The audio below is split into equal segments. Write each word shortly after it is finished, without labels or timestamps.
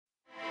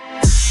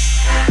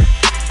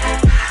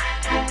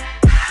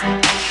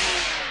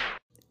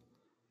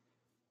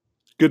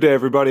Good day,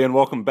 everybody, and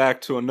welcome back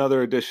to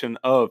another edition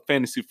of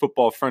Fantasy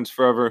Football Friends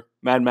Forever.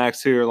 Mad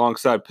Max here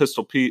alongside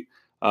Pistol Pete.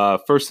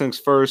 First things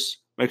first,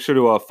 make sure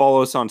to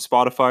follow us on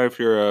Spotify if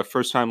you're a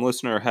first-time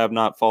listener or have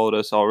not followed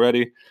us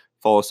already.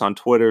 Follow us on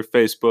Twitter,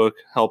 Facebook,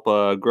 help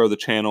grow the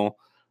channel.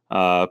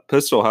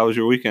 Pistol, how was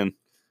your weekend?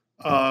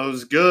 It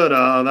was good.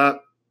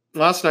 That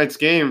last night's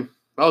game,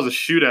 that was a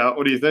shootout.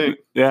 What do you think?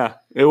 Yeah,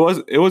 it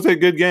was a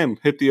good game.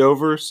 Hit the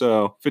over,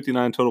 so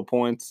 59 total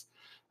points.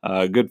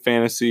 Good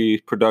fantasy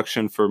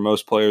production for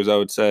most players, I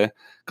would say. A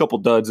couple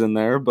duds in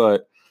there,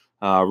 but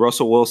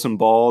Russell Wilson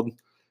balled,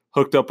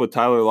 hooked up with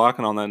Tyler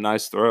Lockett on that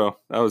nice throw.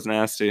 That was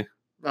nasty.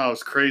 That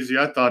was crazy.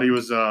 I thought he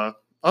was throwing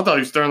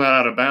that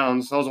out of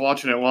bounds. I was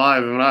watching it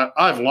live, and I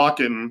have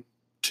Lockett in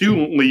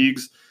 2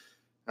 leagues.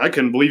 I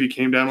couldn't believe he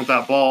came down with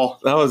that ball.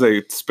 That was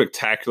a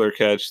spectacular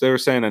catch. They were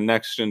saying a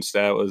next-gen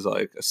stat was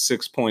like a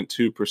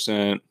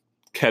 6.2%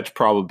 catch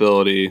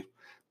probability,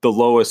 the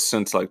lowest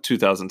since like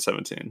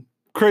 2017.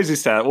 Crazy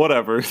stat,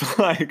 whatever.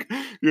 Take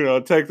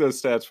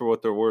those stats for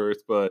what they're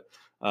worth, but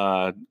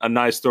a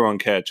nice throw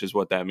and catch is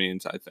what that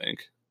means, I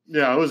think.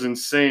 Yeah, it was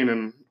insane.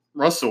 And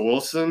Russell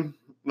Wilson,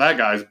 that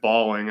guy's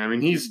balling. I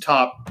mean, he's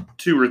top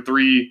 2 or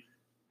 3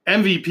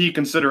 MVP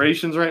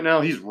considerations right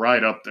now. He's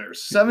right up there.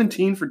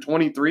 17 for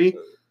 23,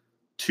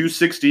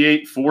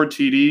 268, 4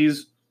 TDs,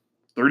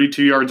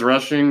 32 yards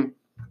rushing.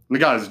 The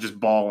guy's just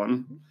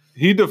balling.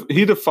 He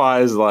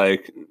defies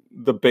like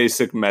the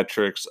basic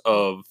metrics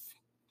of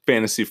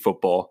fantasy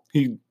football.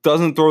 He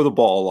doesn't throw the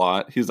ball a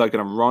lot. He's like in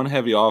a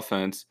run-heavy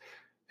offense.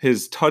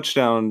 His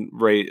touchdown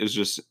rate is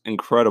just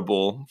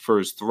incredible for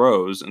his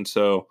throws. And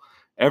so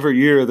every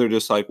year they're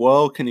just like,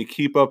 well, can he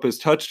keep up his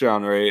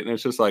touchdown rate? And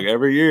it's just like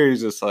every year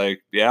he's just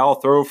like, yeah,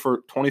 I'll throw for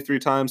 23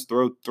 times,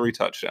 throw 3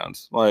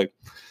 touchdowns. Like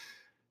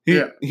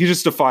he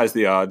just defies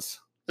the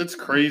odds. It's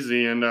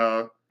crazy. And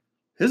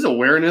his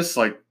awareness,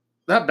 like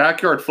that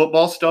backyard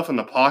football stuff in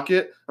the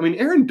pocket. I mean,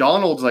 Aaron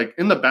Donald's like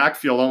in the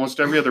backfield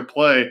almost every other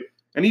play.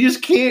 And he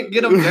just can't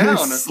get him down.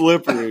 He's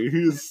slippery.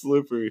 He's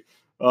slippery.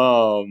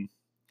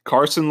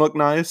 Carson looked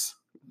nice.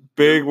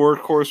 Big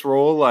workhorse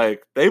role.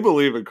 Like, they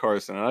believe in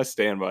Carson, and I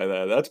stand by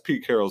that. That's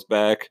Pete Carroll's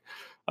back.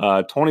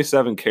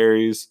 27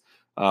 carries.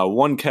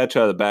 1 catch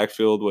out of the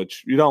backfield,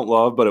 which you don't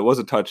love, but it was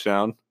a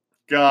touchdown.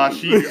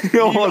 Gosh, he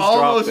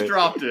almost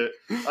dropped it.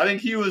 I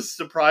think he was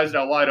surprised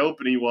how wide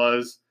open he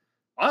was.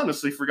 I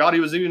honestly forgot he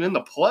was even in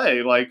the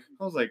play. Like,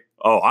 I was like...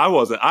 Oh, I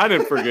wasn't. I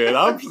didn't forget.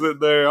 I'm sitting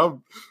there.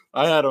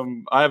 I have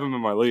him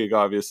in my league,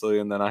 obviously,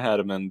 and then I had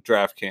him in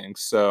DraftKings.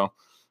 So,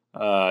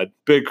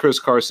 big Chris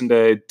Carson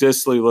day.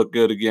 Disley looked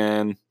good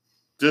again.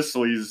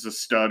 Disley's a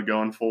stud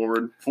going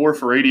forward. 4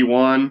 for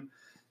 81,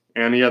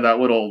 and he had that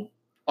little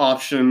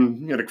option.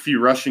 He had a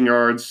few rushing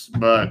yards,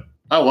 but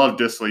I love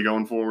Disley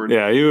going forward.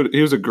 Yeah,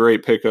 he was a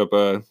great pickup.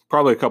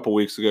 Probably a couple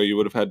weeks ago, you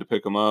would have had to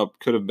pick him up.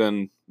 Could have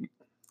been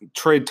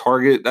trade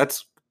target.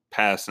 That's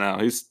past now.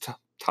 He's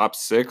top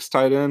 6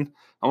 tight end.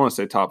 I want to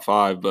say top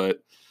 5,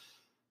 but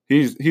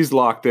he's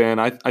locked in.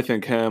 I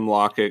think him,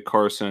 Lockett,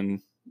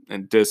 Carson,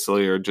 and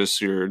Disley are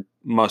just your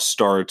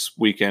must-starts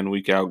week in,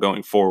 week out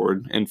going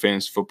forward in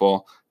fantasy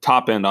football.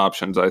 Top-end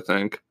options, I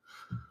think.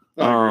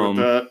 I agree with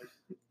that.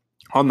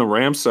 On the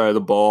Rams side of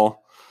the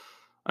ball,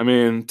 I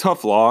mean,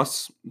 tough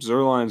loss.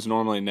 Zerline's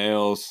normally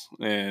nails,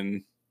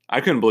 and I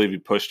couldn't believe he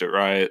pushed it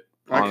right.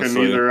 Honestly. I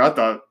couldn't either. I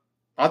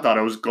thought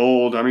it was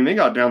gold. I mean, they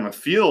got down the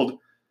field.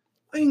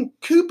 I mean,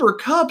 Cooper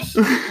Kupp's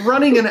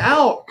running an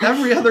out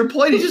every other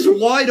play. He's just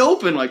wide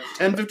open, like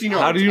 10, 15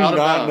 yards. How do you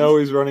not know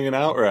he's running an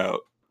out route?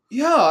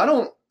 Yeah,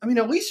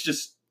 at least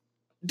just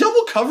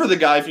double cover the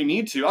guy if you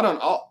need to.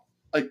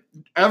 Like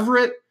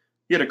Everett,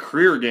 he had a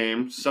career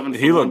game, 7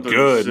 for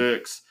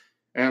 136.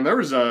 And there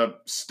was a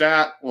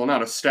stat, well,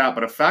 not a stat,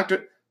 but a fact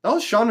that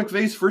was Sean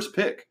McVay's first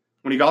pick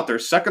when he got there,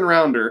 2nd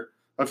rounder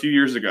a few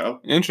years ago.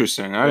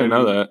 Interesting. I didn't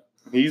know that.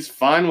 He's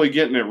finally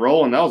getting it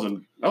rolling. That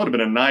would have been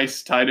a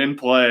nice tight end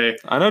play.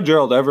 I know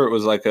Gerald Everett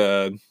was like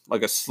a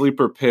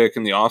sleeper pick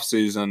in the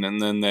offseason,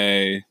 and then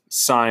they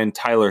signed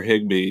Tyler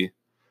Higbee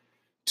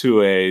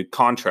to a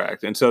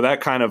contract. And so that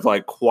kind of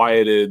like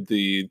quieted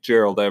the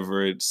Gerald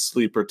Everett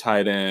sleeper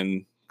tight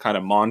end kind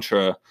of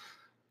mantra.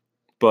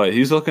 But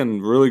he's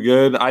looking really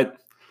good. I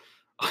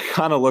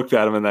kind of looked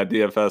at him in that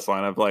DFS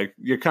lineup. Like,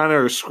 you kind of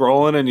are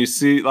scrolling and you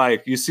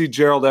see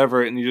Gerald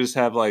Everett, and you just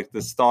have like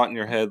this thought in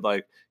your head,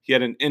 like, he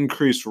had an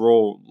increased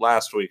role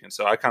last week. And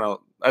so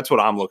that's what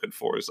I'm looking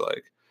for, is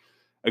like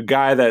a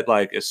guy that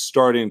like is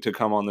starting to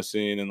come on the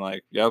scene and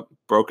like, yep,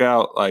 broke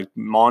out, like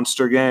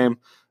monster game.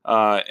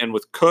 And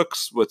with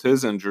Cooks, with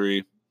his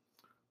injury,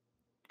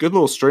 good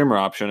little streamer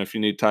option if you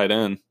need tight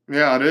end.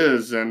 Yeah, it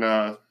is.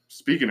 And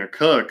speaking of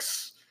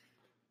Cooks,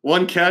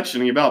 1 catch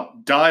and he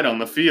about died on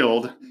the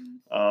field.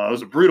 It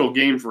was a brutal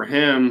game for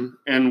him.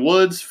 And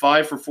Woods,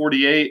 5 for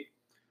 48.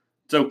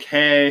 It's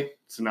okay.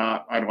 It's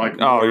not. I'd like.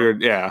 Oh,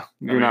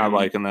 you're not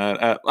liking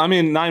that.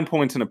 9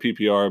 points in a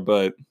PPR,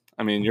 but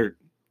I mean,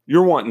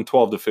 you're wanting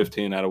 12 to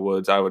 15 out of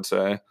Woods, I would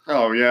say.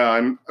 Oh yeah,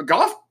 and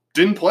Goff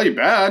didn't play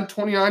bad.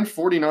 29,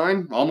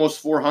 49, almost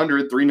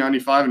 400,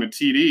 395 and a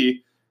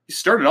TD. He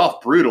started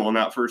off brutal in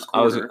that first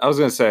quarter. I was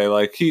gonna say,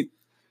 like, he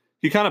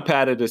kind of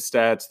padded his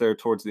stats there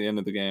towards the end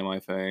of the game, I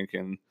think,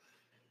 and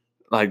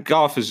like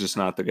Goff is just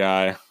not the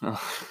guy.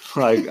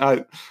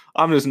 Like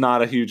I'm just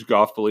not a huge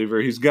Goff believer.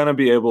 He's gonna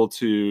be able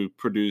to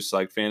produce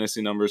like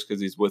fantasy numbers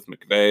because he's with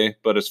McVay,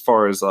 but as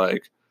far as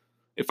like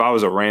if I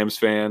was a Rams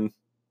fan,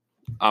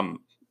 I'm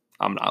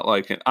not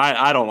liking.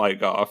 I don't like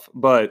Goff,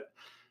 but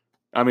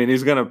I mean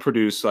he's gonna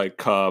produce like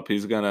Kupp.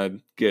 He's gonna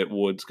get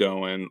Woods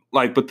going.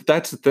 Like, but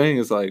that's the thing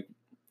is like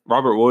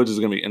Robert Woods is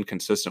gonna be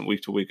inconsistent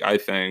week to week. I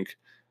think,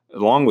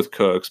 along with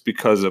Cooks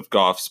because of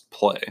Goff's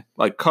play.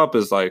 Like Kupp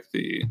is like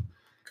the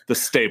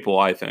staple,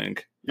 I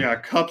think. Yeah,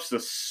 Kupp's the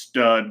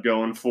stud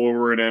going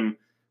forward, and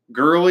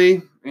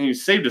Gurley, he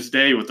saved his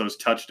day with those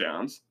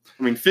touchdowns.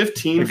 I mean,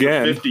 15 for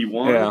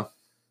 51. Yeah.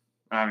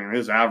 I mean,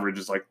 his average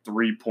is like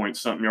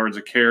 3-point-something yards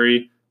a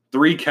carry.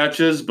 3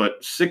 catches,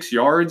 but 6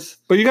 yards.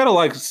 But you got to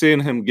like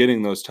seeing him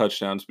getting those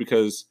touchdowns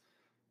because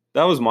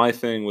that was my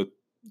thing with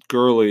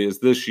Gurley is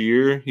this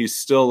year, he's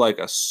still like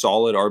a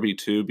solid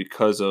RB2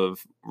 because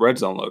of red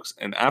zone looks.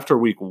 And after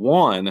week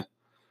 1,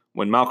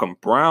 when Malcolm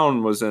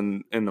Brown was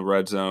in the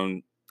red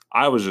zone,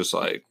 I was just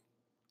like,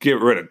 get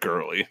rid of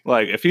Gurley.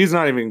 Like, if he's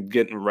not even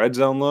getting red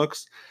zone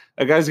looks,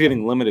 that guy's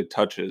getting limited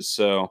touches.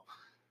 So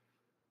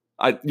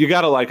you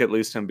got to like at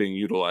least him being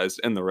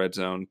utilized in the red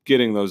zone,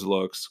 getting those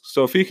looks.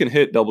 So if he can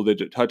hit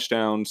double-digit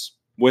touchdowns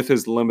with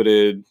his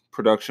limited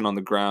production on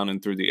the ground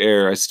and through the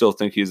air, I still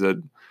think he's a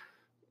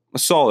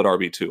solid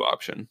RB2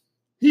 option.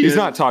 He's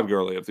not Todd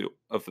Gurley of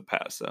the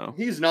past, though.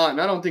 He's not,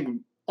 and I don't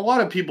think a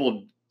lot of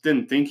people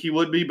didn't think he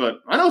would be, but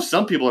I know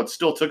some people that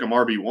still took him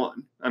RB1.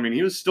 I mean,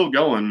 he was still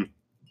going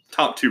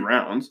top 2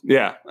 rounds.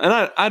 Yeah,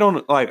 and I don't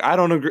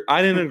agree.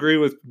 I didn't agree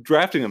with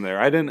drafting him there.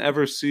 I didn't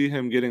ever see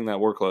him getting that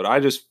workload. I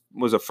just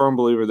was a firm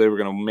believer they were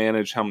going to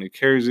manage how many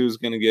carries he was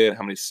going to get,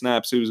 how many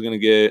snaps he was going to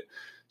get.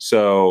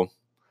 So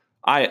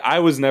I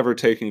was never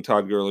taking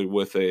Todd Gurley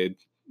with a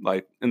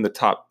like in the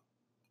top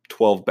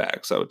 12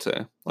 backs, I would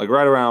say. Like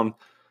right around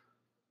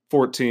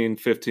 14,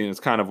 15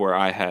 is kind of where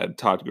I had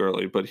Todd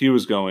Gurley, but he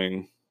was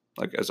going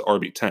like as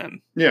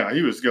RB10. Yeah,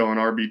 he was going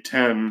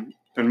RB10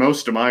 in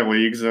most of my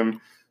leagues, and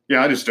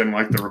yeah, I just didn't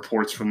like the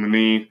reports from the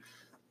knee.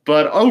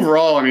 But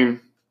overall, I mean,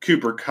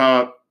 Cooper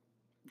Kupp,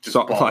 just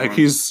like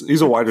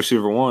he's a wide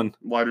receiver 1.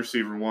 Wide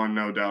receiver 1,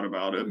 no doubt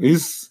about it.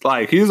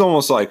 He's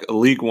almost like a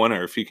league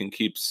winner if he can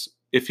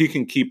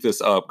keep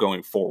this up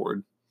going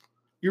forward.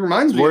 He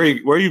reminds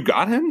me where you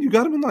got him? You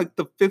got him in like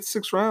the 5th,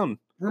 6th round.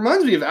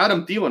 Reminds me of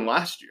Adam Thielen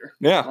last year.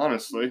 Yeah.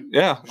 Honestly.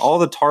 Yeah. All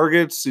the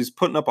targets, he's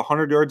putting up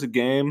 100 yards a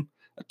game,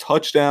 a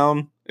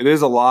touchdown. It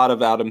is a lot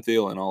of Adam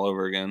Thielen all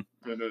over again.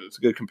 It is. It's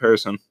a good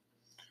comparison.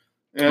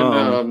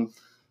 And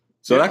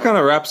so that kind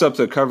of wraps up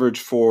the coverage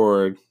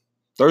for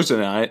Thursday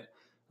night.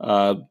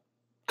 Kind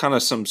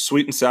of some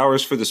sweet and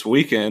sours for this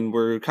weekend.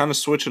 We're kind of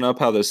switching up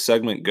how this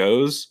segment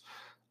goes.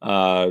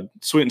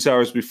 Sweet and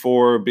sours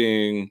before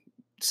being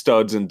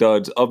studs and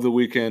duds of the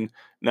weekend.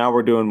 Now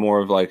we're doing more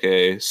of like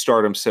a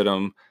start 'em, sit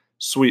 'em,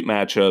 sweet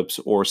matchups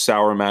or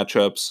sour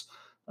matchups.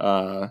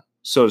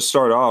 So to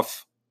start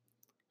off,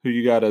 who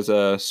you got as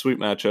a sweet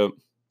matchup?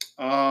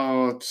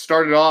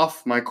 Started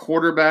off my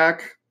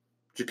quarterback,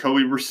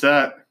 Jacoby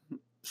Brissett.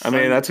 I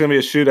mean, that's going to be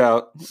a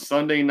shootout.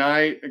 Sunday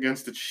night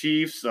against the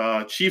Chiefs.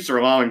 Chiefs are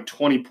allowing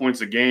 20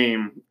 points a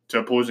game to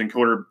opposing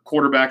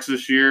quarterbacks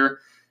this year.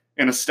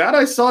 And a stat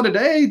I saw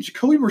today,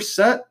 Jacoby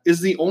Brissett is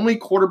the only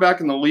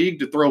quarterback in the league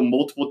to throw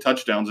multiple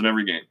touchdowns in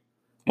every game.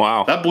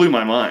 Wow. That blew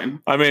my mind.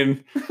 I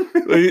mean,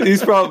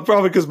 he's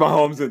probably because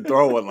Mahomes didn't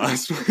throw one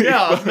last week.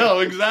 Yeah, no,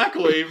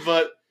 exactly.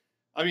 But,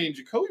 I mean,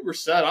 Jacoby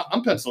Brissett,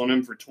 I'm penciling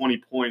him for 20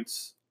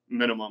 points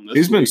minimum this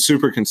He's week. been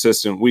super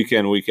consistent week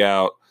in, week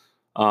out.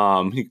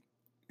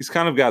 He's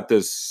kind of got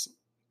this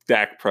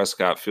Dak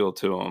Prescott feel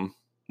to him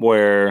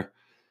where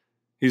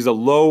he's a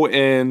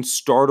low-end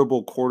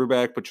startable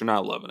quarterback, but you're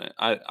not loving it.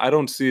 I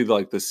don't see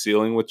like the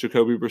ceiling with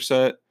Jacoby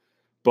Brissett,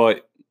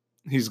 but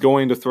he's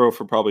going to throw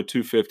for probably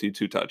 250,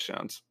 2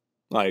 touchdowns.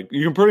 Like,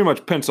 you can pretty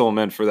much pencil him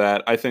in for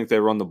that. I think they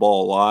run the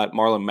ball a lot.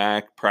 Marlon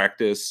Mack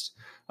practiced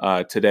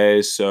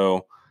today,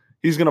 so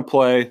he's going to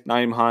play.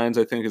 Nyheim Hines,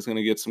 I think, is going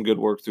to get some good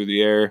work through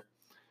the air.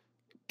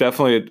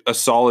 Definitely a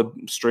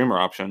solid streamer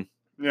option.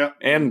 Yeah.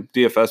 And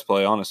DFS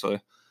play, honestly.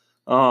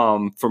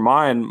 For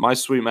mine, my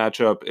sweet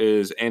matchup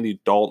is Andy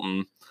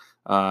Dalton.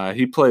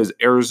 He plays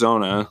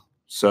Arizona,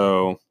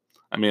 so,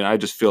 I mean, I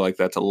just feel like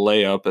that's a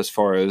layup as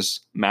far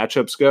as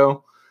matchups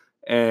go.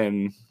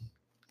 And,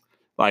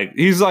 like,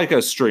 he's like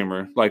a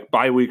streamer, like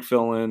bye-week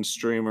fill-in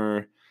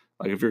streamer.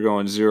 Like, if you're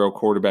going 0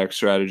 quarterback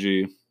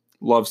strategy,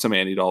 love some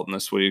Andy Dalton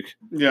this week.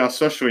 Yeah,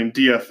 especially in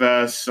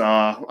DFS.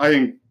 I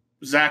think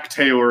Zach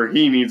Taylor,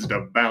 he needs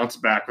to bounce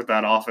back with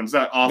that offense.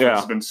 That offense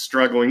has been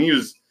struggling. He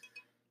was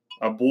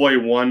a boy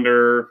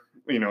wonder,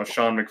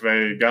 Sean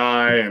McVay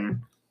guy,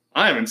 and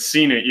I haven't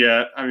seen it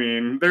yet. I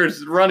mean,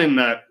 there's running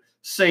that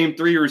same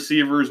 3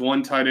 receivers,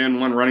 1 tight end,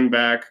 1 running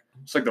back.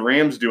 It's like the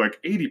Rams do like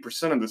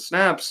 80% of the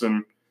snaps,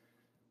 and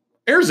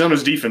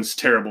Arizona's defense is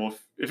terrible.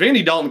 If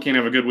Andy Dalton can't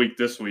have a good week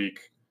this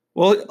week,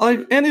 Well,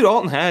 like Andy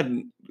Dalton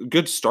had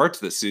good starts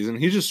this season.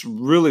 He just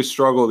really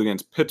struggled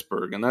against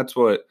Pittsburgh, and that's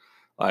what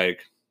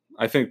like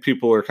I think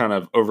people are kind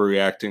of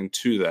overreacting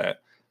to that.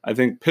 I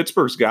think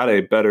Pittsburgh's got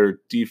a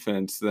better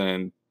defense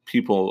than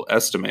people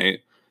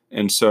estimate,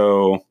 and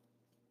so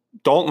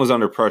Dalton was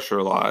under pressure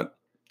a lot.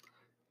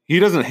 He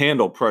doesn't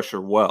handle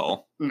pressure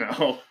well.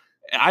 No.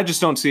 I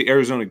just don't see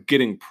Arizona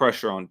getting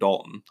pressure on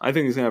Dalton. I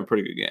think he's going to have a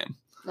pretty good game.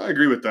 I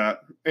agree with that.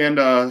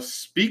 And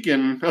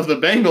speaking of the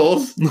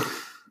Bengals,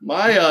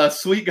 my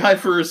sweet guy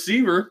for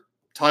receiver,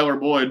 Tyler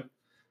Boyd.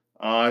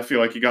 I feel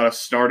like you got to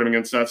start him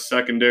against that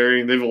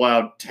secondary. They've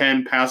allowed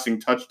 10 passing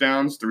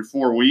touchdowns through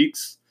 4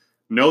 weeks.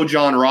 No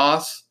John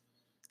Ross.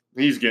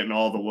 He's getting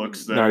all the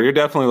looks there. No, you're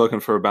definitely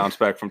looking for a bounce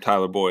back from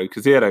Tyler Boyd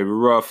because he had a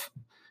rough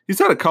 – he's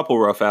had a couple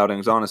rough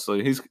outings,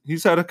 honestly.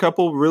 He's had a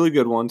couple really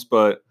good ones,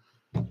 but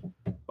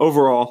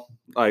overall,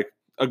 like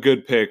a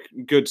good pick,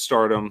 good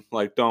stardom.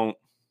 Like don't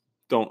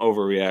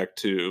overreact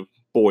to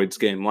Boyd's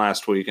game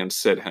last week and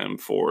sit him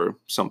for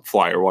some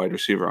flyer wide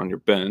receiver on your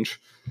bench.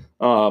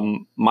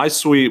 My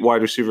sweet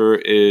wide receiver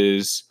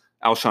is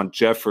Alshon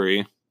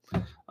Jeffrey.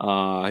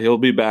 He'll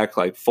be back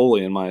like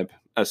fully in my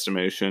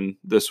estimation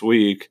this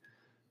week.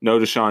 No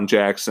Deshaun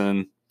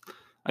Jackson.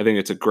 I think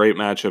it's a great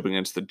matchup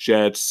against the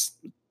Jets.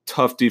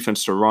 Tough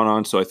defense to run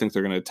on, so I think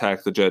they're going to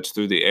attack the Jets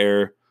through the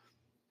air.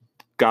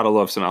 Gotta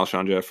love some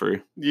Alshon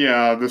Jeffrey.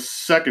 Yeah, the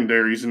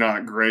secondary's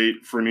not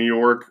great for New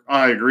York.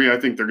 I agree. I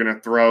think they're going to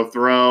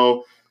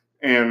throw.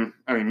 And,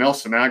 I mean,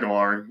 Nelson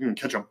Aguilar didn't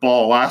catch a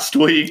ball last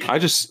week. I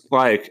just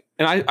like –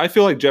 and I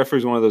feel like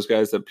Jeffrey's one of those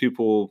guys that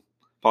people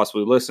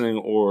possibly listening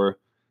or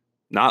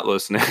not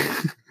listening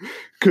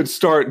could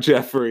start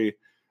Jeffrey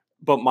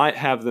but might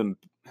have him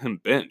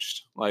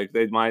benched. Like,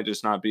 they might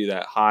just not be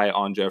that high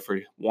on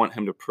Jeffrey, want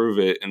him to prove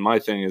it. And my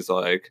thing is,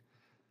 like,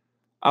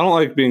 I don't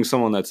like being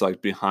someone that's,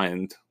 like,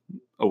 behind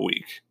a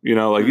week. You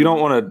know, like, you don't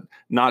want to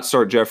not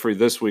start Jeffrey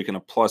this week in a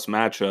plus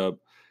matchup,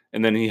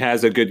 and then he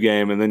has a good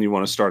game, and then you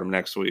want to start him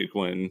next week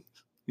when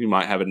you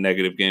might have a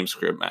negative game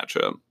script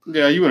matchup.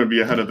 Yeah, you want to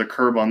be ahead of the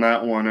curve on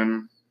that one,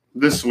 and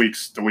this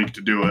week's the week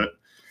to do it.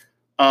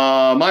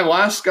 My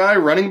last guy,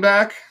 running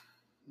back,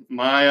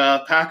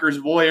 my Packers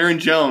boy, Aaron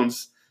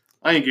Jones.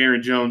 I think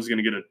Aaron Jones is going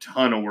to get a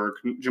ton of work.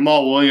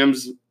 Jamal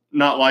Williams,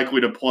 not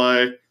likely to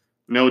play.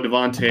 No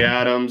Devontae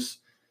Adams.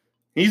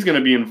 He's going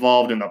to be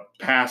involved in the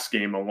pass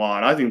game a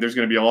lot. I think there's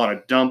going to be a lot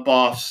of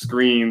dump-off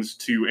screens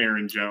to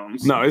Aaron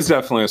Jones. No, he's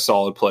definitely a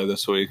solid play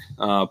this week.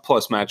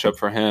 Plus matchup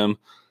for him.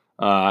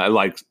 I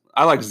like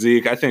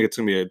Zeke. I think it's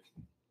going to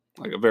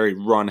be a very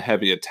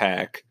run-heavy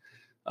attack.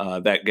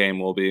 That game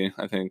will be.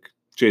 I think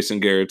Jason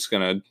Garrett's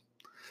going to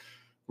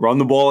run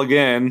the ball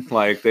again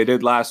like they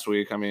did last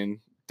week. I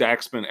mean,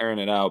 Dak's been airing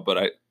it out,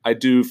 but I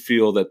do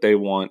feel that they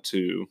want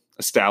to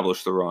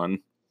establish the run,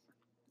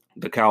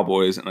 the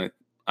Cowboys, and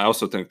I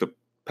also think the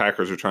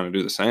Packers are trying to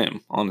do the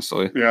same,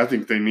 honestly. Yeah, I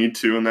think they need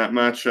to in that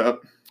matchup.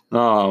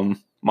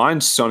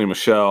 Mine's Sony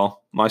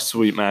Michel, my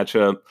sweet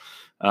matchup.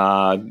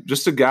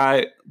 Just a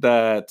guy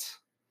that,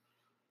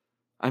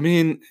 I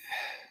mean,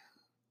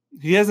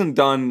 he hasn't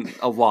done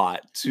a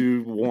lot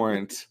to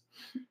warrant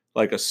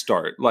like a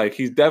start. Like,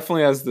 he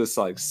definitely has this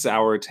like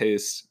sour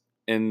taste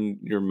in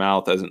your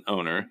mouth as an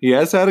owner. He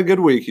has had a good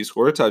week. He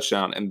scored a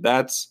touchdown, and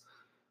that's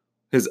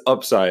his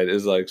upside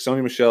is like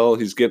Sony Michel.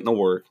 He's getting the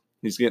work.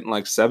 He's getting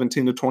like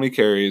 17 to 20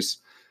 carries.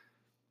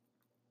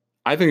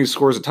 I think he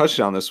scores a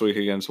touchdown this week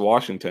against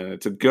Washington.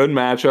 It's a good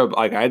matchup.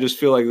 Like, I just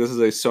feel like this is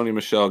a Sony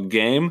Michel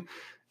game.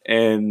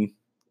 And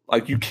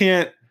like, you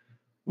can't,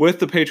 with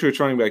the Patriots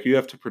running back, you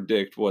have to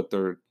predict what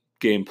their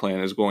game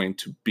plan is going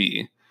to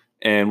be.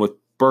 And with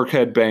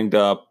Burkhead banged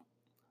up,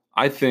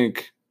 I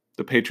think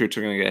the Patriots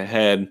are going to get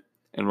ahead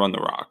and run the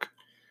rock.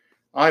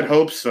 I'd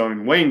hope so.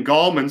 And Wayne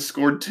Gallman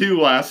scored 2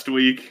 last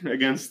week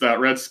against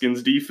that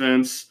Redskins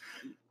defense.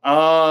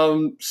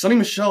 Sonny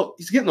Michel,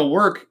 he's getting the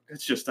work.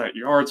 It's just that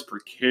yards per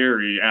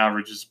carry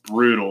average is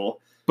brutal.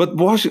 But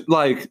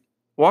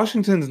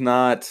Washington's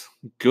not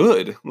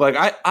good. Like,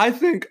 I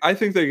think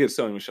they get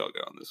Sonny Michel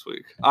going this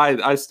week.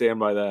 I stand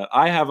by that.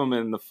 I have him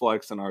in the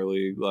flex in our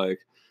league. Like,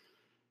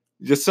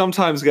 just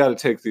sometimes got to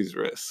take these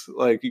risks.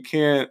 Like, you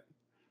can't.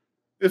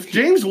 If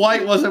James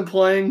White wasn't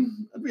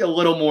playing, I'd be a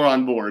little more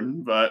on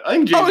board. But I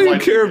think James White. I don't even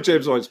care if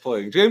James White's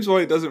playing. James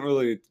White doesn't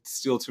really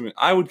steal too many.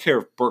 I would care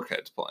if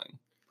Burkhead's playing.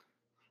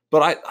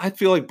 But I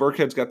feel like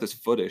Burkhead's got this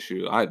foot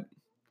issue. I'm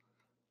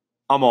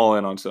all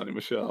in on Sonny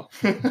Michel.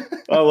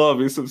 I love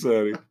me some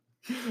Sonny.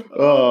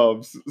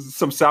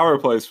 Some sour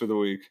plays for the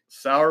week.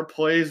 Sour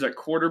plays at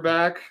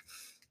quarterback.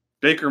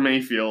 Baker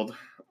Mayfield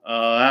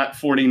at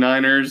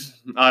 49ers.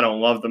 I don't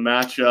love the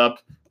matchup.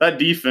 That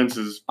defense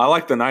is... I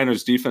like the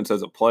Niners defense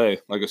as a play,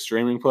 like a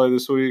streaming play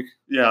this week.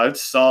 Yeah,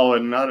 it's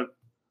solid. Not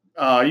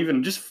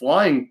even just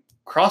flying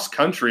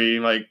cross-country.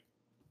 Like,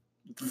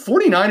 the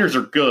 49ers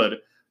are good.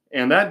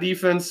 And that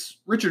defense,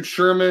 Richard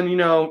Sherman, you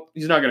know,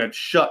 he's not going to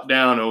shut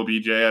down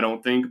OBJ, I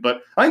don't think.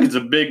 But I think it's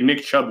a big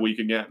Nick Chubb week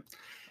again.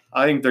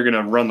 I think they're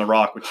going to run the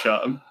rock with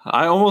Chubb.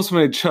 I almost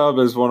made Chubb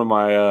as one of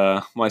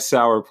my my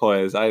sour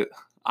plays. I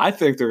I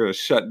think they're going to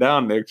shut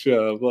down Nick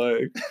Chubb.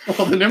 Like,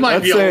 well, then it might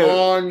be a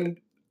long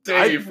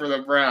day for the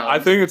Browns. I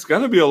think it's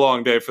going to be a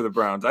long day for the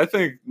Browns. I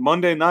think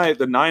Monday night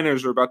the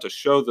Niners are about to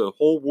show the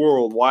whole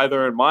world why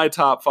they're in my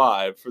top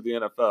 5 for the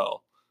NFL.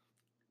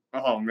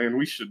 Oh man,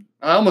 we should.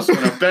 I almost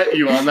want to bet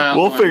you on that.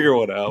 We'll figure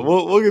one out.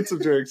 We'll get some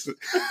drinks.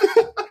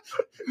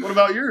 What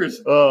about yours?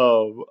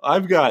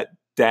 I've got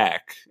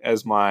Dak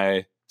as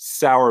my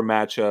sour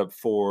matchup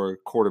for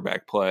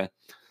quarterback play.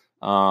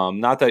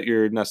 Not that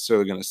you're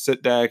necessarily going to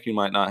sit Dak. You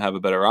might not have a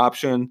better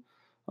option.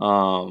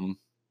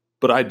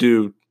 But I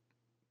do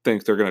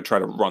think they're going to try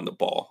to run the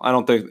ball. I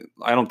don't think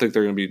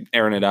they're going to be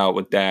airing it out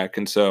with Dak.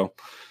 And so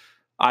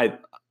I'm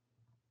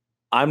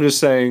just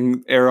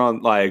saying,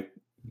 Aaron, like,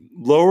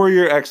 lower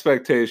your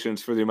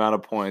expectations for the amount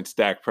of points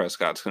Dak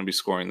Prescott's going to be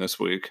scoring this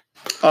week.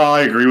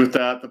 I agree with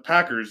that. The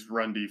Packers'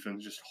 run defense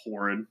is just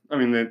horrid. I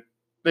mean,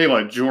 they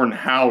let Jordan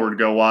Howard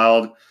go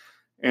wild.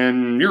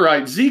 And you're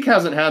right, Zeke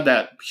hasn't had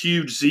that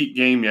huge Zeke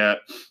game yet.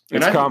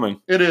 And it's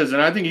coming. It is,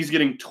 and I think he's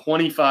getting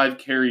 25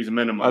 carries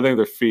minimum. I think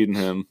they're feeding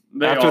him.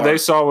 They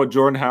saw what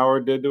Jordan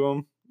Howard did to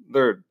him,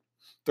 they're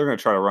going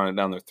to try to run it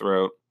down their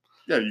throat.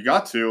 Yeah, you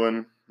got to,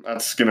 and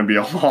that's going to be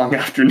a long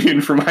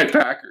afternoon for my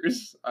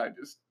Packers.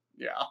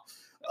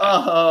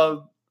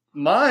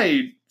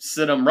 My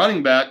sit-em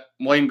running back,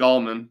 Wayne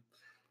Gallman.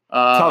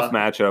 Tough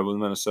matchup with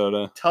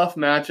Minnesota.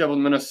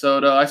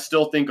 I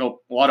still think a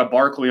lot of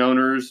Barkley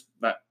owners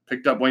that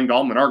picked up Wayne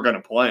Gallman are going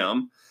to play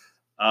him.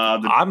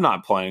 I'm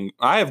not playing.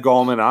 I have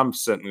Gallman. I'm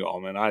sitting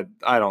Gallman.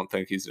 I don't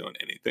think he's doing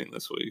anything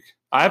this week.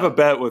 I have a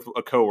bet with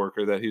a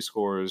coworker that he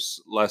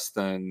scores less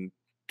than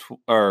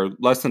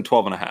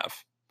 12.5.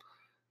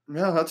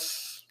 Yeah,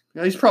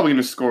 he's probably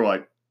going to score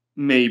like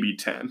maybe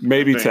 10.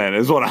 Maybe 10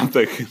 is what I'm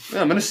thinking.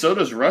 Yeah,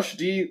 Minnesota's rush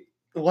D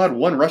allowed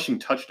 1 rushing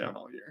touchdown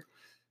all year.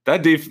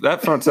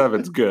 That front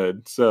seven's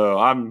good. So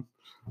I'm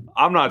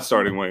not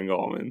starting Wayne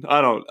Gallman.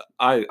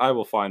 I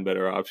will find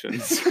better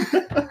options.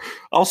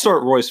 I'll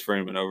start Royce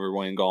Freeman over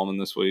Wayne Gallman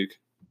this week.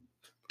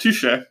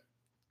 Touche.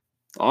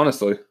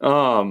 Honestly.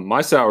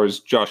 My sour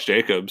is Josh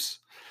Jacobs.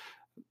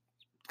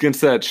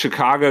 Against that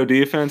Chicago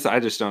defense, I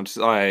just don't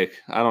I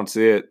don't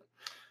see it.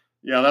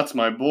 Yeah, that's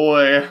my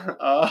boy.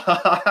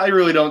 I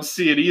really don't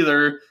see it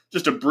either.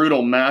 Just a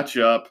brutal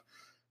matchup.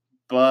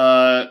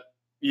 But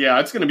yeah,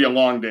 it's going to be a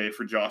long day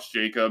for Josh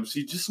Jacobs.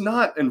 He's just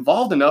not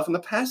involved enough in the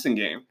passing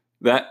game.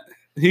 That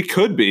he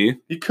could be,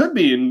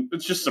 and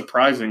it's just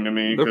surprising to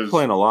me. They're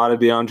playing a lot of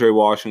DeAndre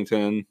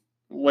Washington.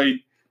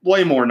 Way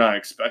more than I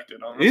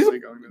expected. Honestly,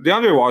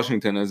 DeAndre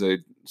Washington is a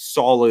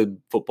solid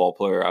football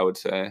player, I would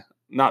say.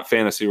 Not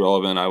fantasy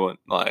relevant. I wouldn't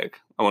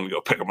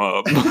go pick him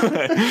up.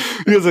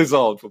 He's a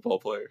solid football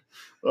player.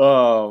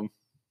 Who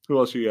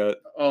else you got?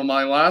 Oh,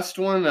 my last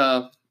one.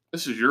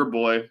 This is your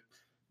boy,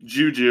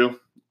 Juju.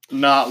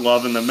 Not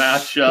loving the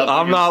matchup.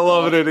 I'm not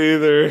loving it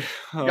either.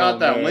 Got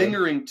that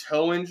lingering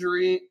toe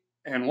injury,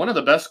 and one of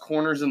the best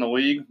corners in the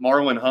league,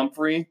 Marlon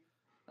Humphrey.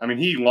 I mean,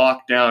 he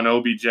locked down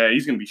OBJ.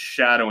 He's going to be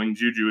shadowing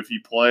Juju if he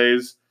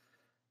plays.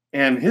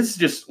 And his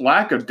just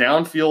lack of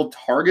downfield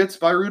targets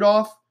by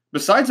Rudolph,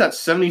 besides that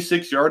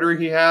 76-yarder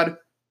he had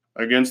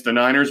against the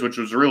Niners, which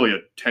was really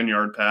a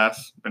 10-yard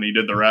pass, and he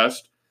did the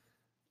rest,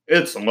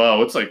 it's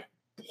low. It's like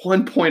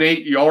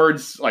 1.8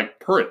 yards like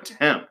per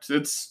attempt.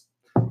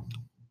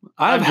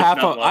 I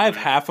have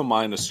half a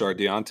mind to start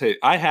Deontay.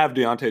 I have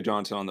Deontay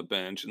Johnson on the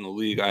bench. In the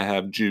league, I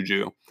have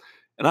Juju.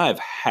 And I have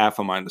half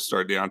a mind to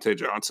start Deontay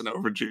Johnson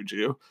over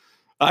Juju.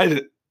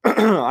 I'm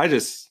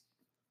not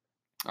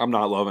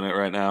loving it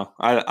right now.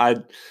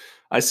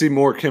 I see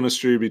more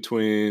chemistry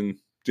between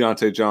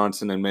Deontay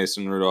Johnson and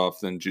Mason Rudolph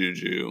than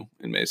Juju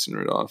and Mason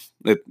Rudolph.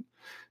 It's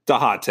a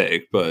hot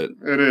take, but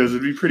it is.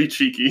 It'd be pretty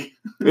cheeky.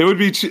 It would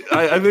be.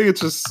 I think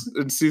it's just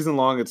in season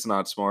long. It's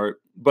not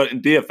smart. But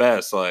in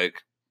DFS,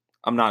 like,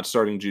 I'm not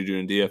starting Juju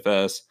in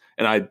DFS,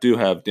 and I do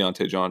have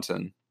Deontay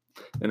Johnson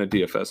in a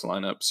DFS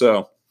lineup.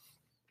 So,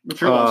 what's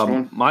your last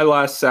one? My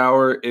last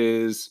sour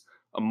is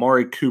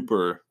Amari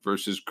Cooper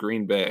versus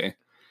Green Bay.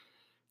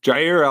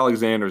 Jair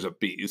Alexander's a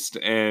beast,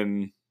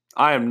 and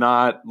I am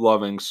not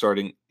loving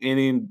starting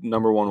any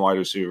number 1 wide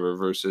receiver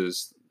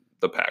versus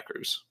the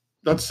Packers.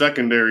 That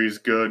secondary is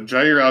good.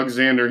 Jair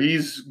Alexander,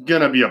 he's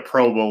going to be a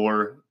Pro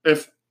Bowler.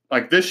 If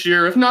this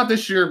year, if not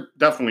this year,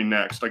 definitely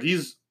next. Like,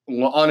 he's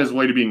on his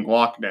way to being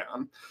locked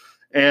down.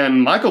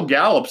 And Michael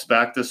Gallup's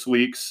back this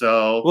week,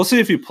 so we'll see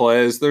if he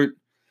plays.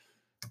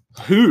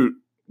 Who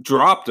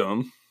dropped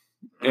him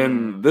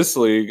in this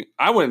league?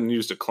 I went and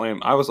used a claim.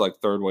 I was like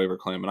third waiver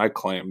claim, and I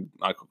claimed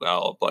Michael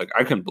Gallup. Like,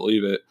 I couldn't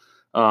believe it.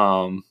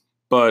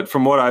 But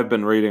from what I've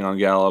been reading on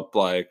Gallup,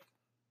 like,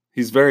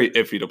 he's very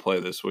iffy to play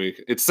this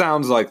week. It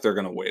sounds like they're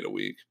going to wait a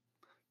week,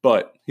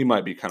 but he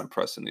might be kind of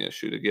pressing the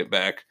issue to get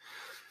back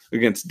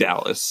against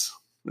Dallas.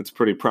 It's a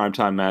pretty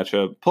primetime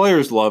matchup.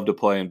 Players love to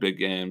play in big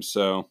games,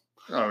 so.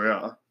 Oh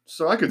yeah,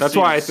 so I could. That's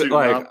why I think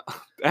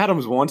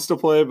Adams wants to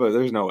play, but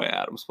there's no way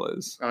Adams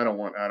plays. I don't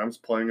want Adams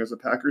playing as a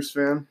Packers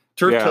fan.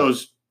 Turf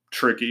toe's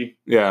tricky.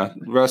 Yeah,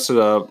 rest it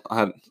up.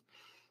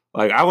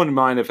 Like, I wouldn't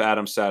mind if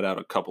Adams sat out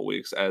a couple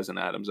weeks as an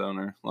Adams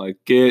owner. Like,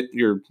 get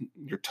your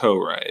toe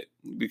right,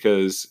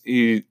 because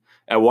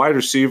at wide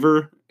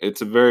receiver,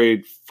 it's a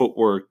very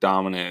footwork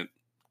dominant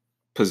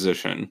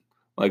position.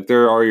 Like,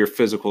 there are your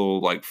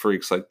physical like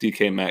freaks like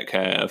DK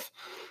Metcalf,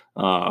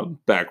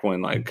 back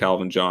when like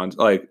Calvin Johns,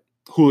 like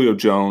Julio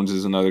Jones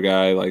is another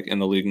guy like in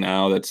the league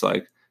now that's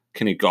like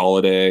Kenny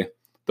Golladay.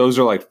 Those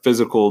are like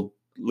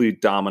physically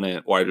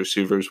dominant wide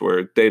receivers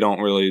where they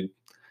don't really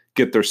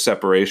get their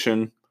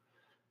separation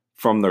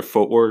from their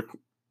footwork.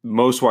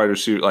 Most wide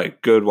receivers,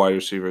 like good wide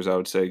receivers, I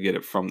would say, get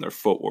it from their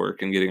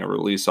footwork and getting a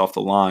release off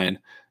the line.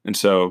 And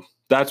so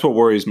that's what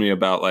worries me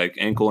about like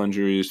ankle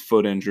injuries,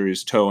 foot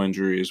injuries, toe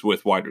injuries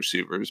with wide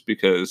receivers,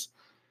 because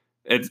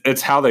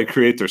it's how they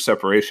create their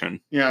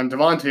separation. Yeah, and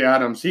Devontae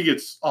Adams, he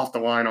gets off the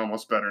line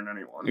almost better than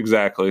anyone.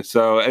 Exactly.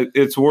 So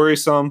it's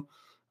worrisome.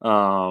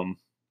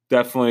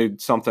 Definitely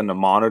something to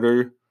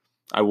monitor.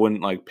 I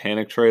wouldn't like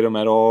panic trade him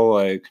at all.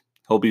 Like,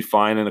 he'll be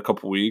fine in a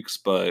couple weeks,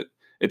 but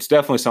it's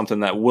definitely something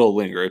that will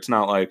linger. It's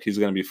not like he's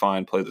going to be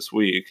fine, play this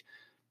week.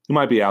 He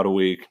might be out a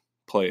week,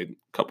 play a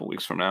couple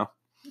weeks from now.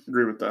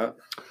 Agree with that.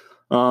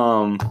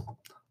 On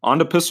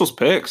to Pistols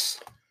picks.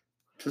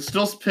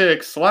 Pistols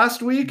picks.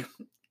 Last week,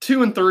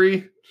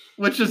 2-3,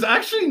 which is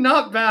actually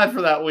not bad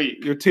for that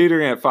week. You're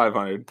teetering at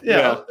 500.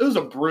 Yeah. It was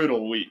a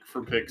brutal week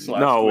for picks last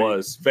week. No, it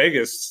was.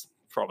 Vegas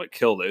probably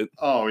killed it.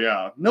 Oh,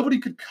 yeah. Nobody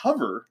could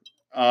cover.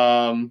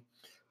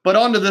 But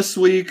on to this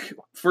week.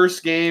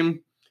 First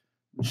game,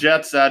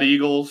 Jets at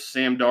Eagles.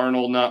 Sam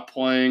Darnold not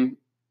playing.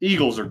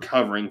 Eagles are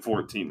covering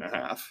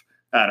 14.5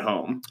 at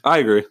home. I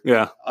agree.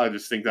 Yeah. I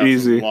just think that's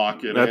easy. A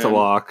lock. That's a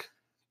lock.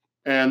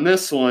 And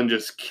this one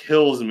just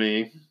kills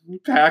me.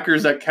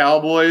 Packers at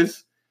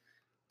Cowboys.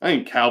 I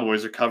think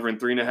Cowboys are covering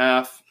 3.5.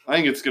 I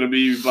think it's going to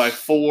be by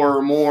 4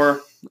 or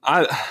more.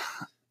 I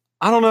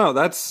don't know.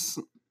 That's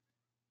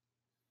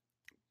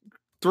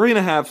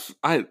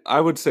 3.5. I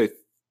would say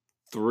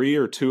 3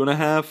 or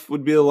 2.5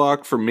 would be a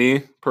lock for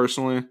me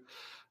personally.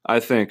 I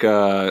think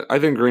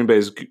Green Bay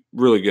is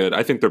really good.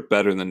 I think they're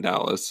better than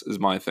Dallas is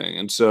my thing,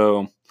 and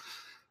so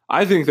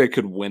I think they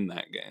could win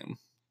that game.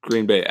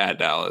 Green Bay at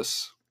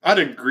Dallas. I'd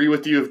agree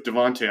with you if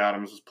Devontae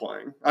Adams was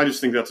playing. I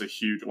just think that's a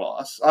huge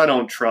loss. I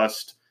don't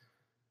trust.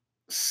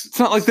 It's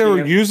not like they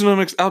were using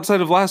him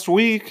outside of last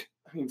week.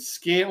 I mean,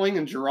 Scantling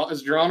and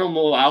is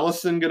Geronimo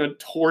Allison going to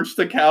torch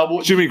the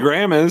Cowboys? Jimmy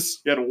Graham is.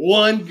 He had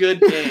one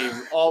good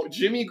game.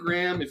 Jimmy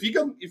Graham, if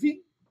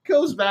he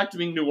goes back to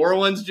being New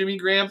Orleans Jimmy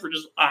Graham for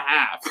just a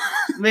half,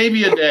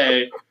 maybe a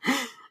day.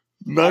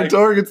 9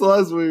 targets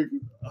last week.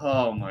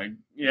 Oh, my.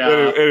 Yeah.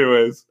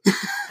 Anyways.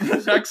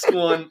 The next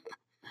one,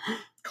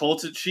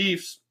 Colts at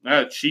Chiefs.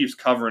 Chiefs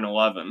covering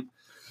 11.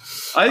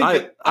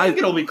 I think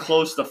it'll be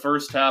close the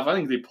first half. I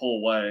think they pull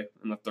away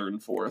in the third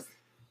and fourth.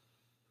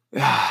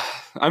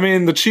 I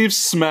mean, the Chiefs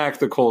smacked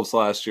the Colts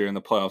last year in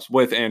the playoffs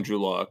with Andrew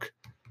Luck.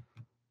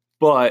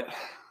 But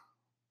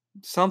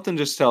something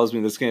just tells me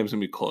this game's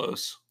going to be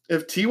close.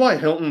 If T.Y.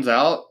 Hilton's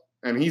out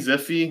and he's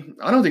iffy,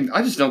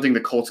 I just don't think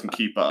the Colts can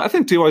keep up. I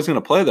think T.Y.'s going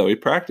to play, though. He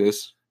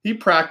practiced. He's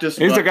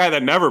the guy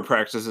that never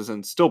practices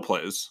and still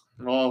plays.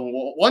 Well,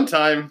 one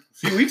time,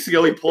 a few weeks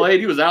ago, he played.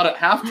 He was out at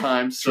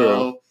halftime, so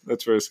True.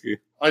 That's risky.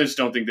 I just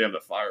don't think they have the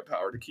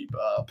firepower to keep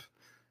up.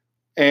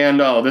 And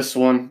this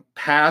one,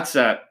 Pats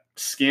at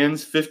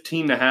Skins,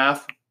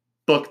 15.5.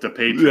 Book the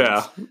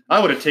Patriots. Yeah. I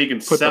would have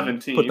taken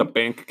 17. Put the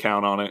bank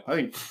account on it. I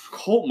think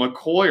Colt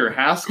McCoy or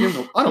Haskins.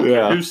 I don't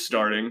care who's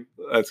starting.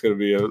 That's going to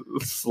be a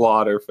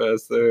slaughter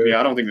fest there. Yeah,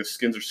 I don't think the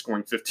Skins are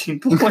scoring 15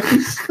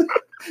 points.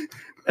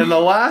 And the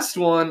last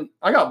one,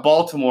 I got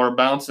Baltimore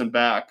bouncing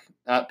back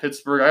at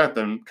Pittsburgh. I got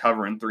them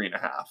covering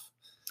 3.5.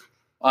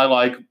 I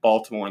like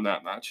Baltimore in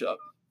that matchup.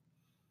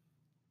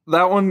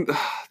 That one,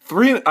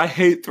 I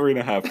hate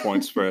 3.5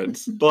 point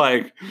spreads.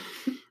 Like,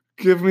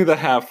 give me the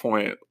half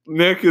point.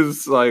 Nick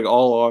is like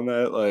all on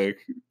that. Like,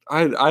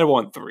 I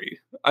want 3.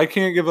 I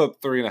can't give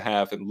up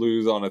 3.5 and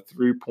lose on a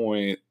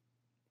 3-point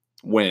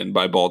win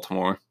by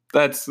Baltimore.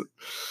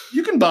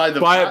 You can buy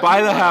the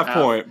half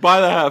point. Buy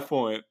the half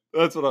point.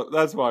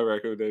 That's my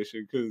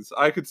recommendation, because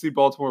I could see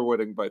Baltimore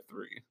winning by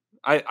 3.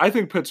 I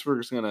think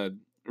Pittsburgh's gonna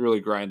really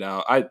grind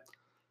out.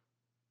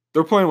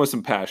 They're playing with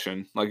some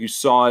passion. Like, you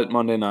saw it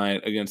Monday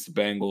night against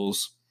the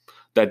Bengals.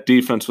 That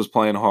defense was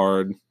playing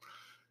hard.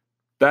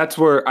 That's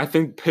where I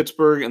think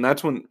Pittsburgh, and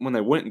that's when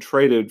they went and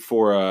traded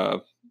for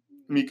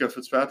Mika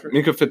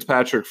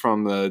Fitzpatrick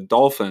from the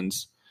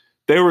Dolphins.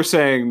 They were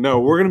saying, no,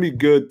 we're going to be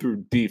good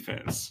through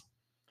defense,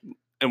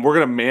 and we're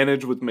going to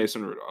manage with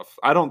Mason Rudolph.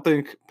 I don't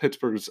think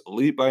Pittsburgh's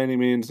elite by any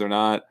means. They're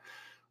not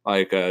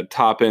like a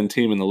top-end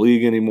team in the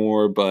league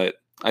anymore, but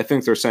I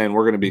think they're saying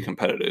we're going to be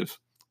competitive.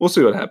 We'll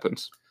see what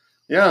happens.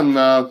 Yeah, and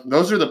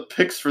those are the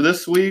picks for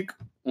this week.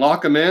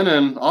 Lock them in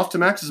and off to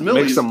Max's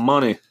Millis. Make some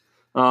money.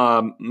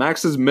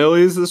 Max's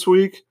Millis this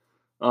week.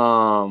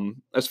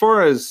 As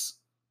far as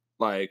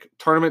like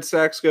tournament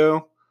stacks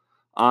go,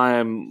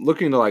 I'm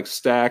looking to like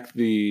stack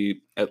the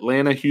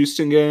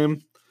Atlanta-Houston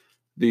game,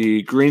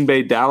 the Green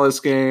Bay-Dallas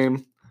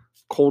game,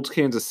 Colts,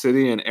 Kansas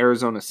City, and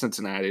Arizona,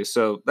 Cincinnati.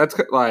 So that's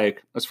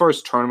like, as far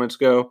as tournaments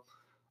go,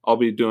 I'll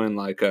be doing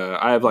like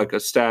I have like a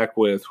stack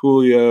with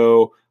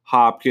Julio,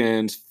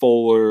 Hopkins,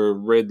 Fuller,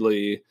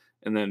 Ridley,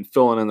 and then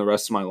filling in the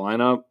rest of my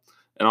lineup.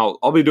 And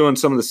I'll be doing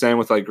some of the same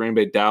with like Green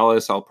Bay,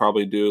 Dallas. I'll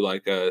probably do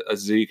like a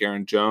Zeke,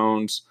 Aaron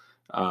Jones,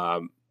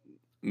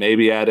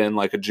 maybe add in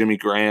like a Jimmy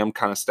Graham,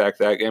 kind of stack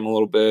that game a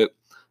little bit.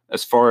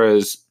 As far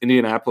as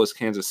Indianapolis,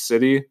 Kansas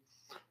City,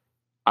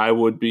 I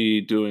would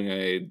be doing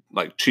a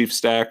like Chief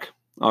stack.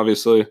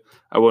 Obviously,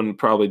 I wouldn't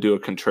probably do a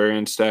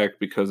contrarian stack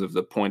because of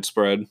the point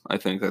spread. I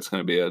think that's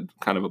going to be a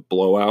kind of a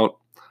blowout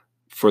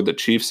for the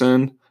Chiefs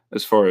end.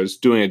 As far as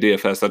doing a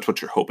DFS, that's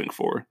what you're hoping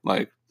for.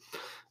 Like,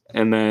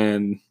 and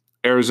then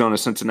Arizona,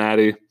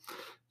 Cincinnati,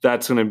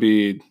 that's going to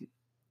be,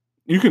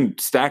 you can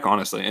stack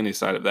honestly any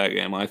side of that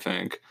game, I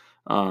think.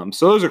 So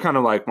those are kind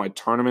of like my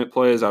tournament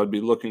plays. I would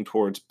be looking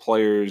towards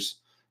players,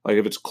 like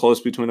if it's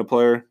close between a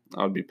player,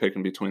 I would be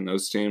picking between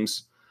those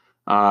teams.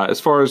 As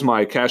far as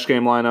my cash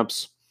game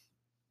lineups,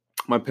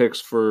 my picks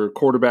for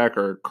quarterback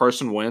are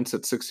Carson Wentz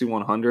at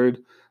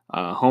 6,100,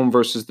 home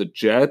versus the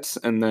Jets,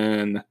 and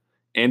then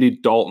Andy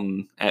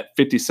Dalton at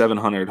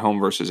 5,700, home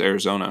versus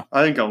Arizona.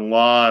 I think a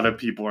lot of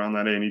people are on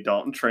that Andy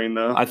Dalton train,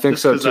 though. I think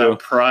so, too. That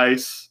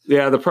price.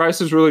 Yeah, the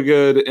price is really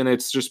good, and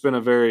it's just been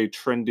a very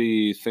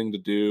trendy thing to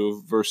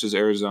do versus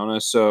Arizona,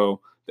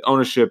 so the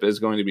ownership is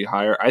going to be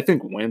higher. I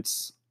think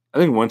Wentz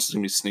is going to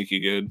be sneaky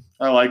good.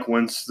 I like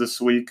Wentz this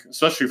week,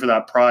 especially for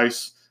that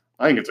price.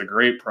 I think it's a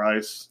great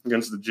price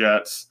against the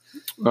Jets.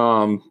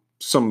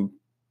 Some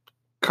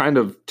kind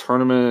of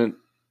tournament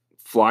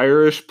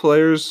flyer-ish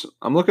players.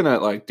 I'm looking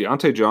at like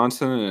Deontay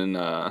Johnson and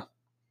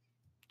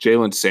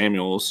Jalen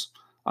Samuels.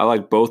 I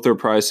like both their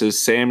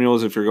prices.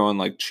 Samuels, if you're going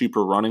like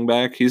cheaper running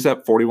back, he's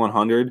at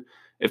 4,100.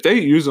 If they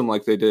use him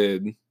like they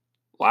did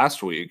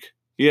last week,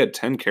 he had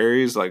 10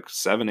 carries, like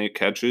 7-8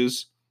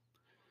 catches.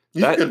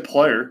 He's a good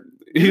player.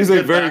 He's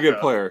a very good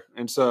player.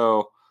 And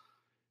so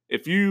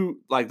if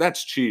you like,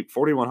 that's cheap,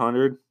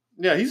 4,100.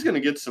 Yeah, he's going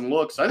to get some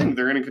looks. I think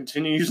they're going to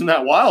continue using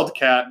that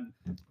Wildcat,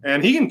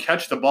 and he can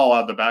catch the ball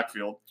out of the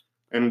backfield.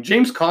 And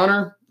James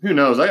Conner, who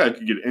knows? I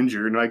could get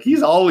injured. Like,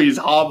 he's always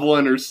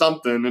hobbling or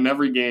something in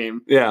every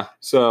game. Yeah,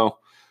 so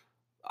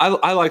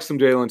I like some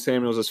Jalen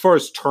Samuels. As far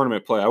as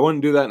tournament play, I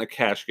wouldn't do that in a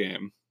cash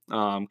game.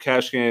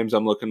 Cash games,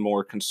 I'm looking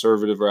more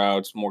conservative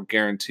routes, more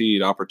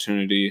guaranteed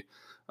opportunity.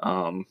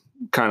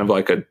 Kind of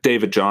like a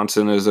David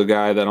Johnson is a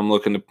guy that I'm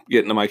looking to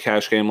get into my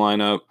cash game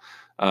lineup.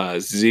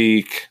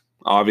 Zeke,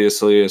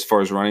 obviously, as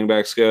far as running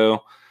backs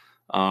go.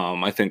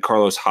 I think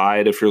Carlos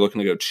Hyde, if you're looking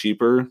to go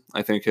cheaper,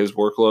 I think his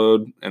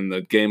workload and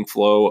the game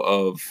flow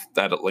of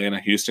that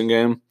Atlanta-Houston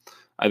game,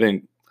 I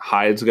think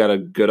Hyde's got a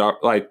good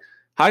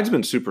Hyde's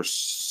been super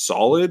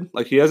solid.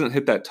 Like, he hasn't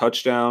hit that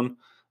touchdown.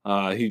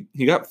 He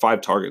got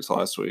 5 targets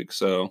last week.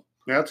 So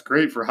yeah, that's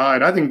great for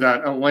Hyde. I think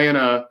that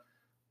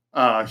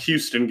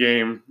Atlanta-Houston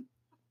game,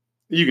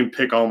 you can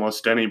pick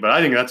almost any, but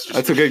I think that's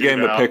a good game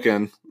to pick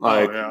in.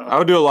 Like, yeah. I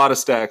would do a lot of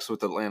stacks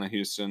with Atlanta,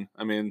 Houston.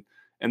 I mean,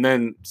 and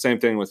then same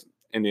thing with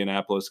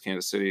Indianapolis,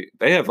 Kansas City.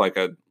 They have I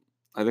think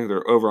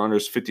their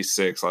over-unders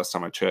 56 last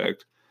time I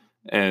checked.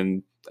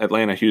 And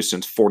Atlanta,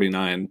 Houston's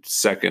 49,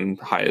 second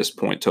highest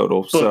point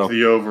total. Put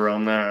the over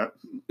on that.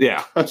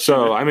 Yeah.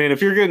 So, I mean,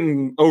 if you're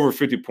getting over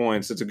 50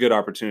 points, it's a good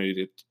opportunity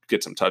to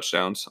get some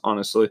touchdowns,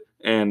 honestly,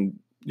 and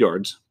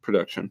yards,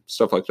 production,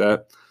 stuff like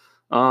that.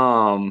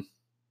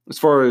 As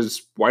far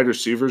as wide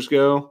receivers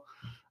go,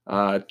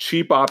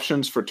 cheap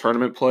options for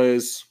tournament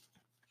plays,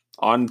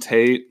 Auden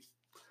Tate,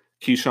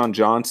 Keyshawn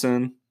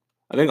Johnson.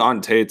 I think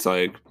Auden Tate's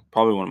like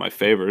probably one of my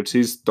favorites.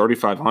 He's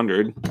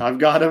 3,500. I've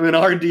got him in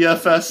our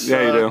DFS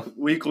yeah, you do.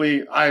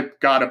 Weekly. I've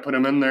got to put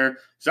him in there.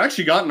 He's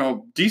actually gotten a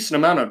decent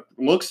amount of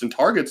looks and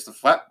targets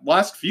the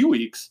last few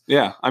weeks.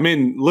 Yeah, I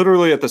mean,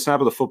 literally at the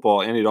snap of the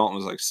football, Andy Dalton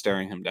was like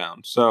staring him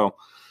down. So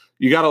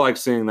you got to like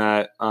seeing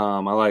that. I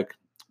like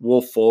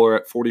Will Fuller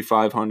at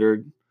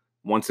 4,500.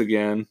 Once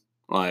again,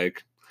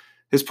 like,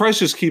 his price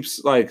just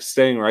keeps like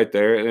staying right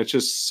there, and it's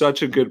just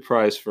such a good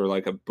price for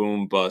like a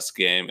boom bust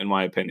game, in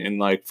my opinion.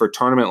 Like, for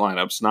tournament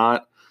lineups,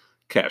 not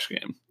cash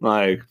game.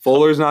 Like,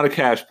 Fuller's not a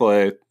cash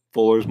play.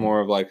 Fuller's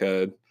more of like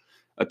a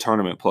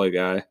tournament play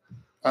guy.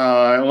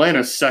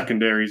 Atlanta's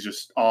secondary is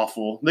just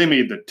awful. They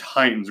made the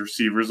Titans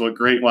receivers look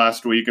great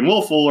last week, and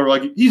Will Fuller,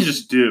 like, he's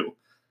just due,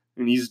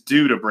 and he's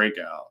due to break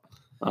out.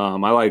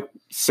 I like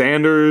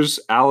Sanders,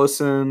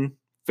 Allison,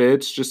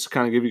 Fitz, just to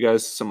kind of give you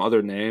guys some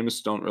other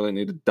names. Don't really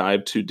need to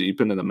dive too deep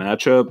into the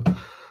matchup.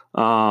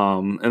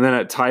 And then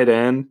at tight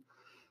end,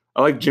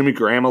 I like Jimmy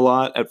Graham a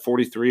lot at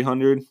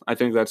 4,300. I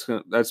think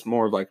that's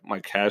more of like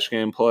my cash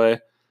game play.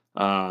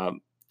 I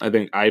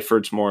think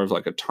Eifert's more of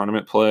like a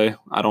tournament play.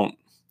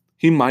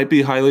 He might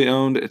be highly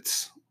owned.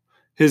 It's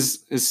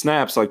his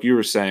snaps, like you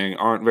were saying,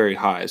 aren't very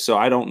high. So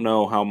I don't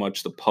know how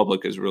much the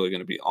public is really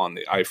going to be on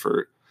the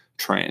Eifert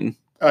train.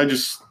 I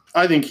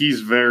think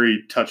he's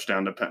very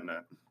touchdown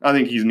dependent. I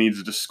think he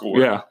needs to score.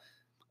 Yeah.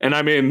 And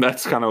I mean,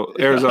 that's kind of,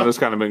 Arizona's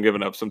kind of been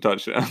giving up some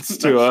touchdowns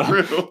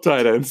to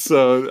tight ends.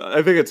 So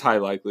I think it's high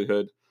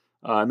likelihood.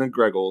 And then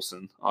Greg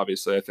Olsen,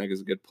 obviously, I think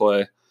is a good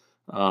play.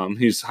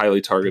 He's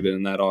highly targeted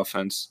in that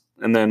offense.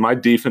 And then my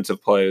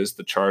defensive play is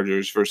the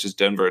Chargers versus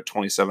Denver at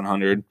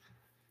 2,700.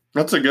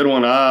 That's a good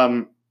one.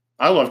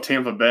 I love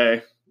Tampa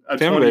Bay at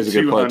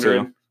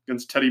 2,200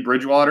 against Teddy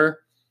Bridgewater.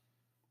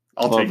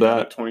 I'll take that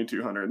at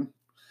 2,200.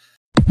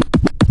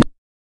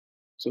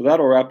 So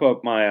that'll wrap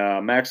up my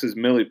Max's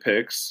Millie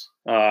picks.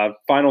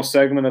 Final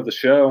segment of the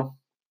show,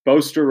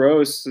 Boast or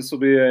Roast. This will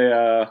be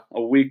a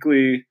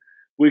weekly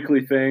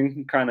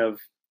thing, kind of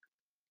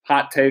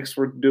hot takes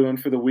we're doing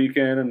for the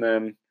weekend, and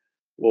then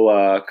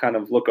we'll kind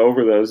of look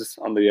over those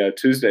on the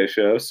Tuesday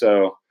show.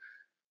 So,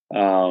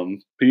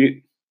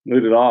 Pete,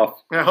 lead it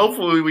off. Yeah,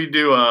 hopefully we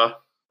do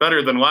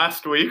better than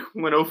last week.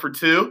 Went 0 for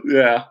 2.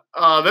 Yeah.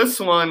 This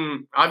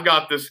one, I've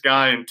got this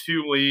guy in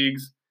 2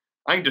 leagues.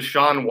 I think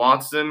Deshaun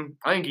Watson,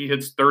 I think he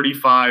hits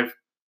 35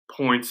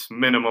 points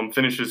minimum,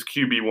 finishes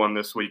QB1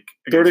 this week.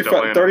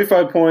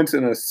 35 points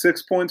and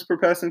 6 points per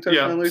passing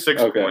touchdown league?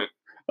 6 point.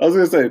 I was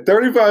going to say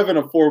 35 and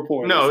a 4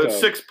 point. No, it's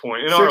 6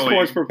 point. 6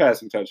 points per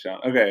passing touchdown.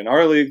 Okay, in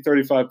our league,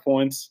 35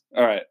 points.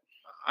 All right.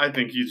 I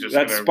think he's just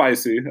That's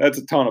spicy. That's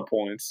a ton of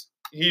points.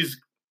 He's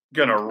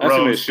going to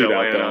roast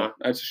Atlanta. Though.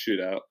 That's a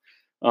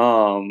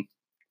shootout.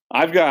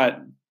 I've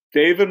got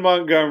David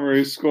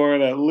Montgomery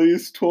scoring at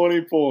least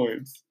 20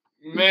 points.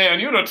 Man,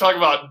 you want to talk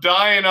about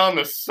dying on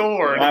the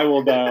sword. I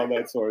will die on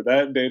that sword.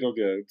 That Daniel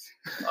Goods.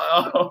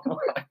 Oh,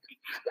 my.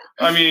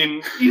 I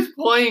mean, he's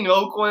playing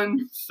Oakland,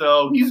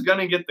 so he's going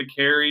to get the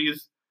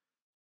carries.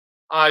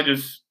 I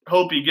just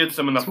hope he gets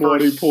them in the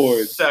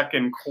first,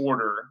 second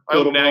quarter. I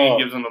hope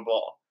Nagy gives him the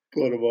ball.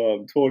 Put him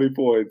up. 20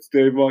 points.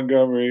 Dave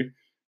Montgomery.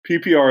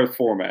 PPR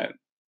format.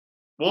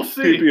 We'll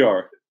see.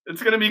 PPR.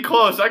 It's going to be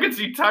close. I could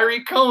see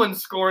Tyreek Cohen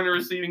scoring a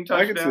receiving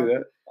touchdown. I can see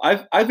that. I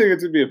think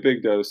it's going to be a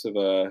big dose of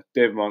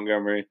Dave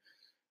Montgomery.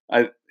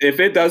 If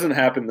it doesn't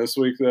happen this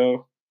week,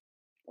 though,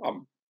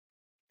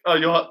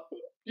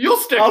 you'll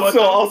stick with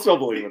him. I'll still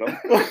believe in him.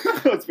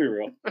 Let's be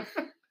real.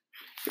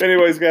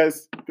 Anyways,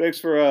 guys, thanks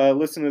for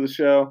listening to the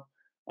show.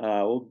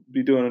 We'll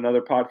be doing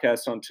another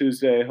podcast on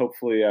Tuesday.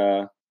 Hopefully,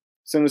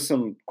 send us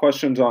some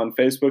questions on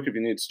Facebook if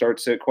you need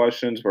start-sit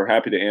questions. We're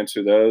happy to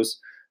answer those.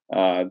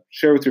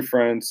 Share with your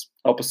friends.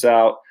 Help us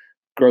out.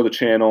 Grow the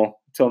channel.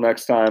 Until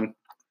next time,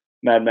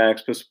 Mad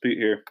Max, Pistol Pete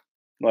here.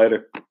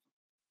 Later.